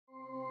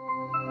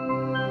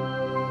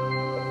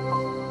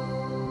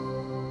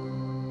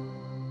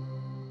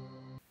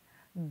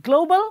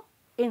Global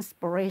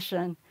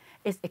Inspiration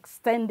is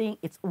extending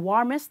its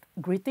warmest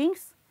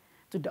greetings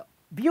to the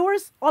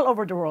viewers all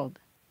over the world.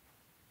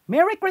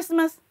 Merry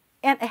Christmas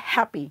and a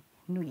Happy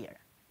New Year.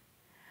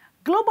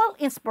 Global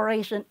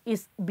Inspiration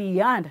is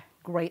beyond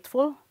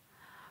grateful,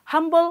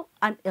 humble,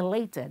 and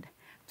elated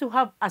to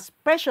have a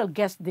special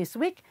guest this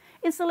week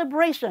in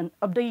celebration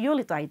of the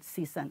Yuletide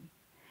season.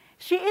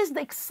 She is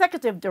the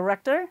Executive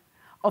Director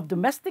of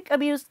Domestic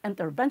Abuse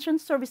Intervention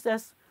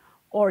Services,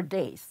 or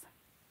DAIS.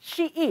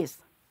 She is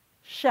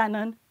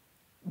Shannon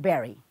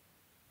Barry.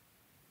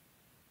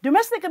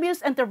 Domestic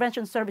Abuse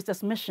Intervention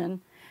Services'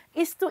 mission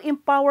is to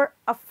empower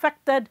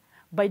affected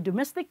by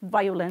domestic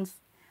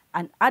violence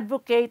and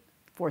advocate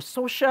for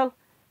social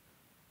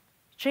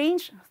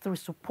change through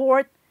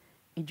support,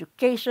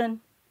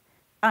 education,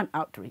 and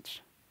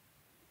outreach.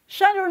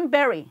 Shannon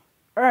Barry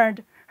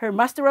earned her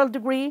master's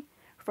degree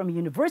from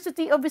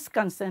University of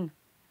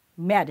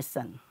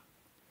Wisconsin-Madison.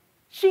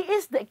 She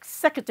is the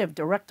Executive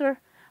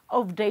Director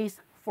of DAIS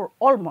for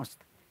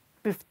almost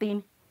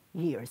 15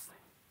 years.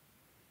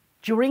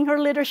 During her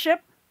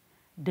leadership,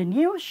 the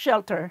new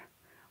shelter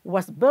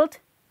was built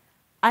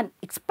and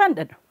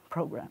expanded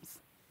programs.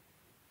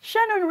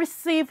 Shannon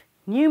received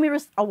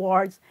numerous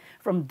awards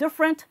from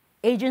different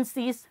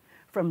agencies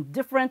from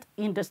different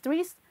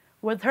industries,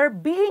 with her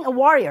being a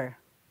warrior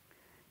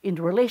in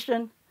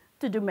relation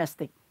to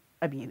domestic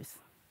abuse.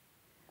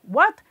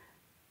 What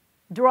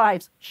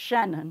drives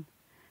Shannon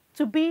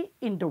to be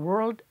in the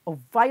world of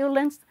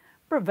violence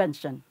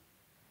prevention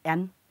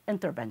and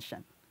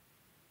intervention?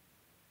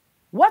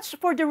 Watch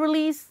for the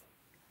release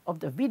of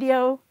the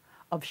video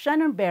of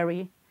Shannon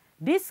Barry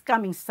this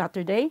coming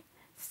Saturday,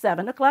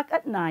 7 o'clock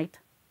at night,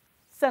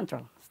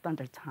 Central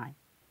Standard Time.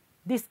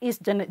 This is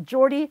Janet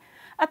Jordy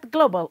at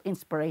Global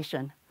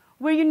Inspiration,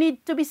 where you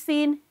need to be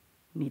seen,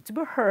 need to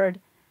be heard,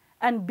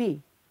 and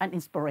be an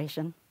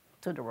inspiration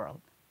to the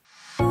world.